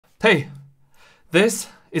Hey, this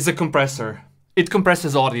is a compressor. It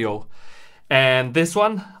compresses audio. And this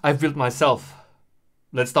one I've built myself.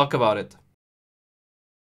 Let's talk about it.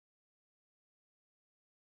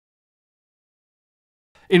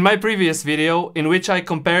 In my previous video, in which I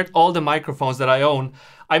compared all the microphones that I own,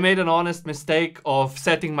 I made an honest mistake of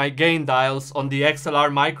setting my gain dials on the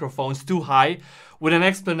XLR microphones too high, with an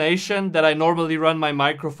explanation that I normally run my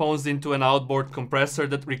microphones into an outboard compressor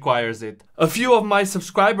that requires it. A few of my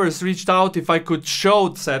subscribers reached out if I could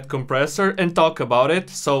show said compressor and talk about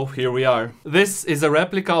it, so here we are. This is a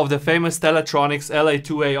replica of the famous Teletronix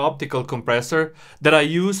LA-2A optical compressor that I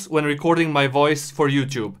use when recording my voice for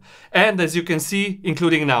YouTube, and as you can see,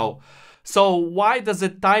 including now. So why does a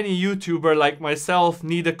tiny YouTuber like myself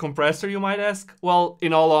need a compressor, you might ask? Well,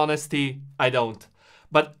 in all honesty, I don't.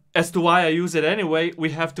 But as to why I use it anyway, we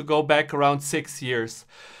have to go back around 6 years.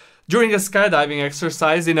 During a skydiving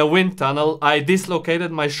exercise in a wind tunnel, I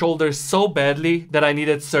dislocated my shoulders so badly that I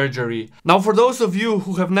needed surgery. Now, for those of you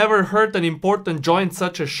who have never hurt an important joint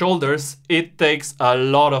such as shoulders, it takes a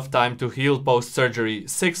lot of time to heal post-surgery.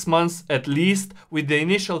 6 months at least, with the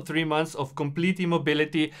initial 3 months of complete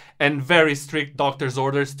immobility and very strict doctor's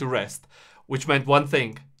orders to rest. Which meant one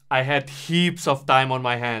thing: I had heaps of time on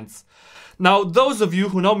my hands. Now, those of you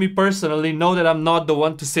who know me personally know that I'm not the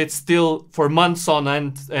one to sit still for months on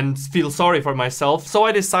end and feel sorry for myself, so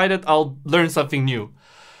I decided I'll learn something new.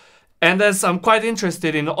 And as I'm quite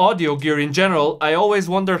interested in audio gear in general, I always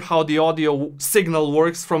wondered how the audio signal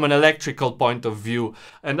works from an electrical point of view.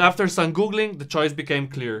 And after some googling, the choice became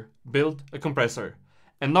clear: build a compressor.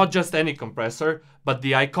 And not just any compressor, but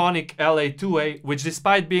the iconic LA-2A, which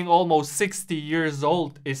despite being almost 60 years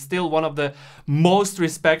old, is still one of the most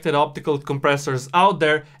respected optical compressors out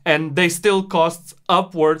there, and they still cost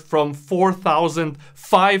upward from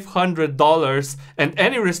 $4,500, and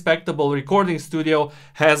any respectable recording studio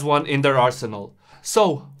has one in their arsenal.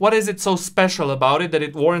 So, what is it so special about it that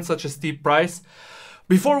it warrants such a steep price?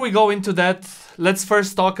 Before we go into that, let's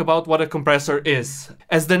first talk about what a compressor is.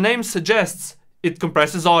 As the name suggests, it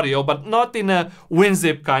compresses audio, but not in a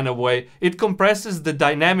WinZip kind of way. It compresses the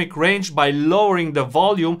dynamic range by lowering the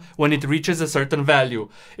volume when it reaches a certain value.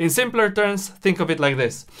 In simpler terms, think of it like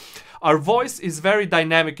this. Our voice is very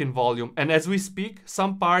dynamic in volume, and as we speak,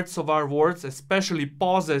 some parts of our words, especially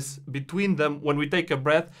pauses between them when we take a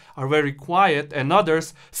breath, are very quiet, and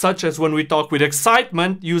others, such as when we talk with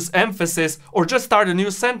excitement, use emphasis, or just start a new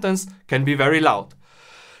sentence, can be very loud.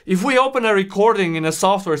 If we open a recording in a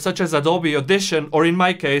software such as Adobe Audition, or in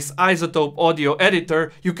my case, Isotope Audio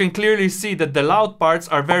Editor, you can clearly see that the loud parts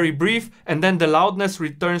are very brief and then the loudness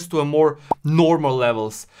returns to a more normal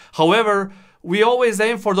levels. However, we always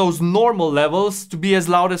aim for those normal levels to be as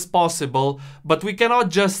loud as possible, but we cannot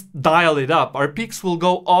just dial it up. Our peaks will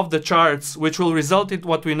go off the charts, which will result in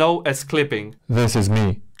what we know as clipping. This is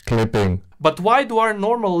me, clipping. But why do our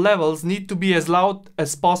normal levels need to be as loud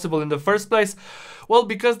as possible in the first place? Well,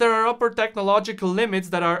 because there are upper technological limits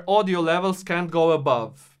that our audio levels can't go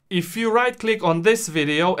above. If you right-click on this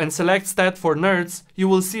video and select Stat for Nerds, you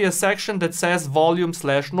will see a section that says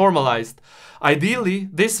volume/normalized. Ideally,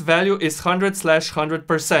 this value is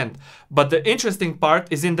 100/100%, but the interesting part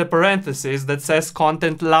is in the parenthesis that says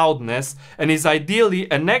content loudness and is ideally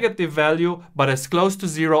a negative value but as close to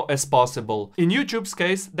 0 as possible. In YouTube's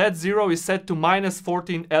case, that 0 is set to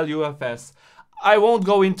 -14 LUFS. I won't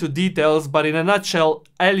go into details, but in a nutshell,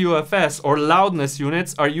 LUFS or loudness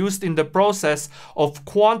units are used in the process of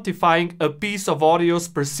quantifying a piece of audio's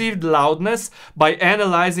perceived loudness by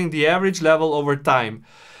analyzing the average level over time.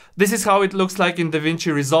 This is how it looks like in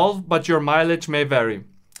Davinci Resolve, but your mileage may vary.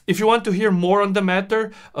 If you want to hear more on the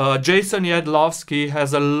matter, Jason Yedlovsky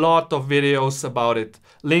has a lot of videos about it.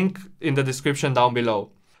 Link in the description down below.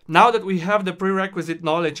 Now that we have the prerequisite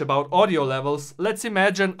knowledge about audio levels, let's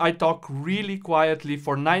imagine I talk really quietly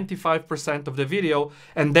for 95% of the video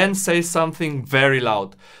and then say something very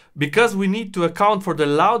loud. Because we need to account for the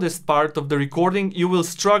loudest part of the recording, you will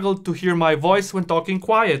struggle to hear my voice when talking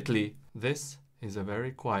quietly. This is a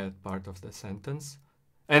very quiet part of the sentence.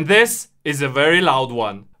 And this is a very loud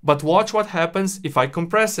one. But watch what happens if I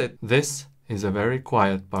compress it. This is a very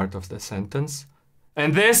quiet part of the sentence.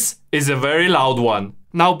 And this is a very loud one.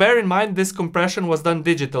 Now bear in mind this compression was done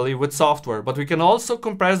digitally with software, but we can also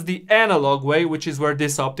compress the analog way, which is where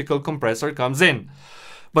this optical compressor comes in.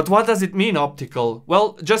 But what does it mean, optical?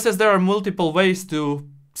 Well, just as there are multiple ways to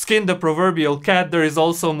skin the proverbial cat, there is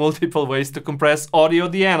also multiple ways to compress audio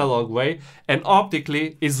the analog way, and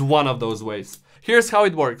optically is one of those ways. Here's how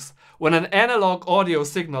it works. When an analog audio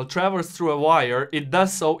signal travels through a wire, it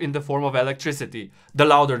does so in the form of electricity. The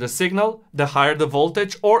louder the signal, the higher the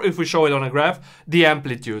voltage, or if we show it on a graph, the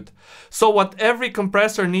amplitude. So what every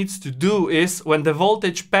compressor needs to do is, when the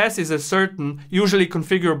voltage passes a certain, usually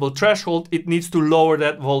configurable threshold, it needs to lower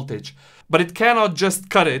that voltage. But it cannot just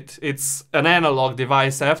cut it. It's an analog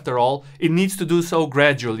device after all. It needs to do so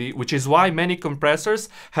gradually, which is why many compressors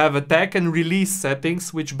have attack and release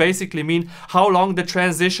settings, which basically mean how long the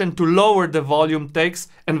transition to lower the volume takes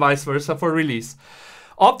and vice versa for release.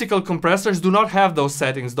 Optical compressors do not have those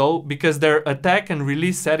settings though, because their attack and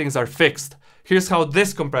release settings are fixed. Here's how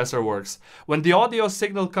this compressor works. When the audio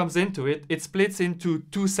signal comes into it, it splits into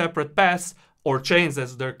two separate paths, or chains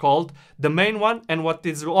as they're called, the main one and what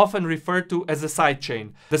is often referred to as a side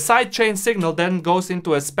chain. The side chain signal then goes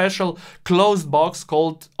into a special closed box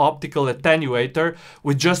called optical attenuator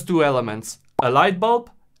with just two elements, a light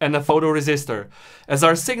bulb and a photoresistor. As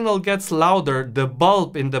our signal gets louder, the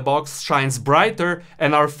bulb in the box shines brighter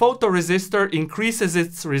and our photoresistor increases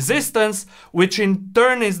its resistance, which in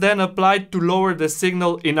turn is then applied to lower the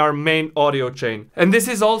signal in our main audio chain. And this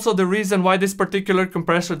is also the reason why this particular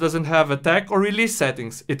compressor doesn't have attack or release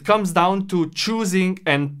settings. It comes down to choosing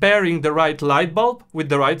and pairing the right light bulb with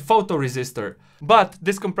the right photoresistor. But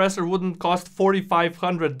this compressor wouldn't cost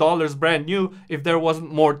 $4,500 brand new if there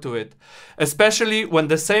wasn't more to it. Especially when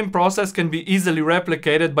the same process can be easily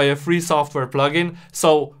replicated by a free software plugin.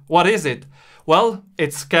 So what is it? Well,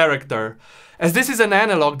 it's character. As this is an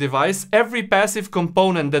analog device, every passive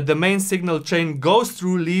component that the main signal chain goes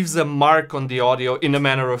through leaves a mark on the audio in a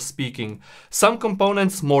manner of speaking. Some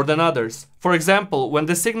components more than others. For example, when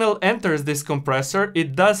the signal enters this compressor,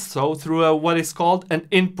 it does so through what is called an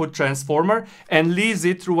input transformer and leaves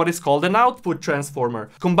it through what is called an output transformer.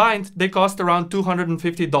 Combined, they cost around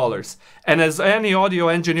 $250. And as any audio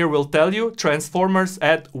engineer will tell you, transformers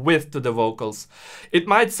add width to the vocals. It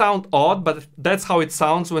might sound odd, but that's how it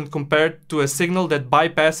sounds when compared to a signal that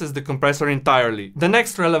bypasses the compressor entirely. The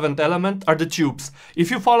next relevant element are the tubes. If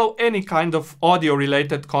you follow any kind of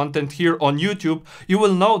audio-related content here on YouTube, you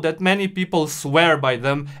will know that many people swear by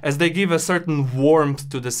them as they give a certain warmth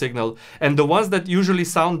to the signal. And the ones that usually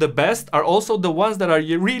sound the best are also the ones that are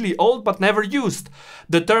really old but never used.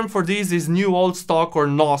 The term for these is new old stock, or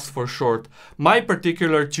NOS for short. My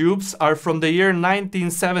particular tubes are from the year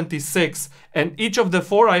 1976, and each of the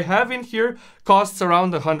four I have in here costs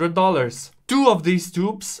around $100. Two of these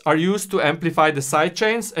tubes are used to amplify the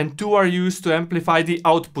sidechains and two are used to amplify the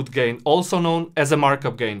output gain, also known as a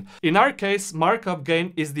markup gain. In our case, markup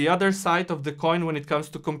gain is the other side of the coin when it comes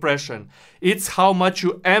to compression. It's how much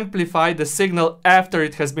you amplify the signal after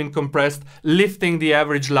it has been compressed, lifting the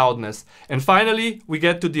average loudness. And finally, we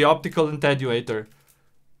get to the optical attenuator.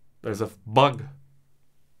 There's a bug.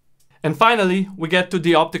 And finally, we get to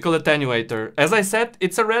the optical attenuator. As I said,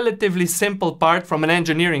 it's a relatively simple part from an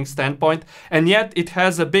engineering standpoint, and yet it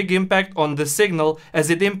has a big impact on the signal as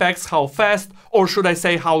it impacts how fast, or should I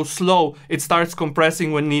say how slow, it starts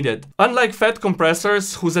compressing when needed. Unlike FET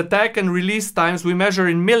compressors, whose attack and release times we measure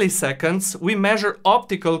in milliseconds, we measure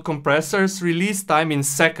optical compressors' release time in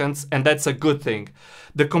seconds, and that's a good thing.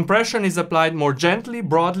 The compression is applied more gently,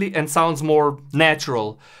 broadly, and sounds more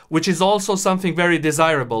natural, which is also something very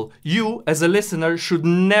desirable. You, as a listener, should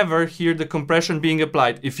never hear the compression being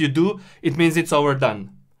applied. If you do, it means it's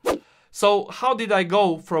overdone. So how did I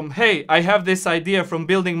go from, hey, I have this idea, from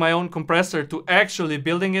building my own compressor to actually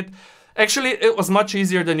building it? Actually, it was much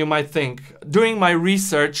easier than you might think. During my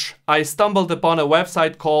research, I stumbled upon a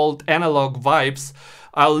website called Analog Vibes.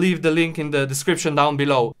 I'll leave the link in the description down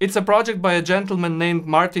below. It's a project by a gentleman named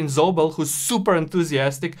Martin Zobel, who's super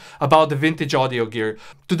enthusiastic about the vintage audio gear.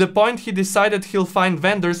 To the point he decided he'll find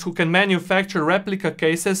vendors who can manufacture replica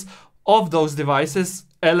cases of those devices,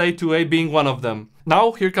 LA-2A being one of them.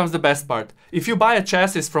 Now, here comes the best part. If you buy a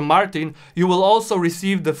chassis from Martin, you will also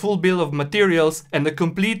receive the full bill of materials and a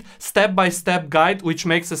complete step-by-step guide which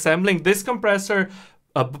makes assembling this compressor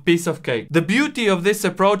a piece of cake. The beauty of this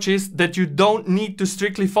approach is that you don't need to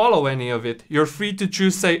strictly follow any of it. You're free to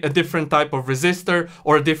choose, say, a different type of resistor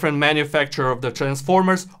or a different manufacturer of the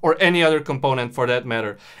transformers or any other component for that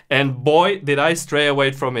matter. And boy, did I stray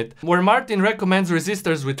away from it. Where Martin recommends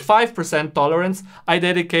resistors with 5% tolerance, I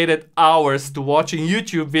dedicated hours to watching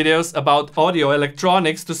YouTube videos about audio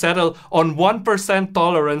electronics to settle on 1%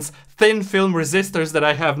 tolerance thin film resistors that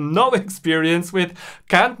I have no experience with,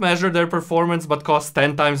 can't measure their performance but cost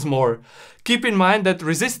 10 times more. Keep in mind that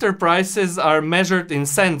resistor prices are measured in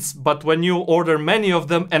cents, but when you order many of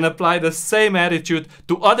them and apply the same attitude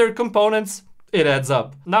to other components, it adds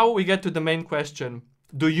up. Now we get to the main question.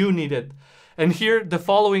 Do you need it? And here the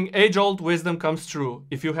following age-old wisdom comes true.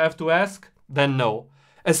 If you have to ask, then no.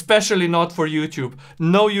 Especially not for YouTube.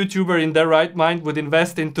 No YouTuber in their right mind would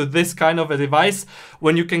invest into this kind of a device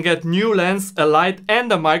when you can get new lens, a light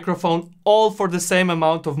and a microphone all for the same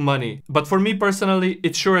amount of money. But for me personally,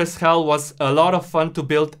 it sure as hell was a lot of fun to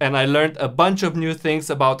build, and I learned a bunch of new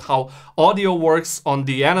things about how audio works on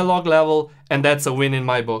the analog level, and that's a win in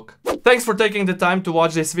my book. Thanks for taking the time to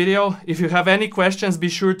watch this video. If you have any questions, be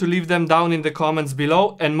sure to leave them down in the comments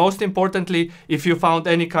below. And most importantly, if you found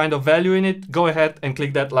any kind of value in it, go ahead and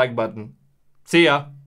click that like button. See ya!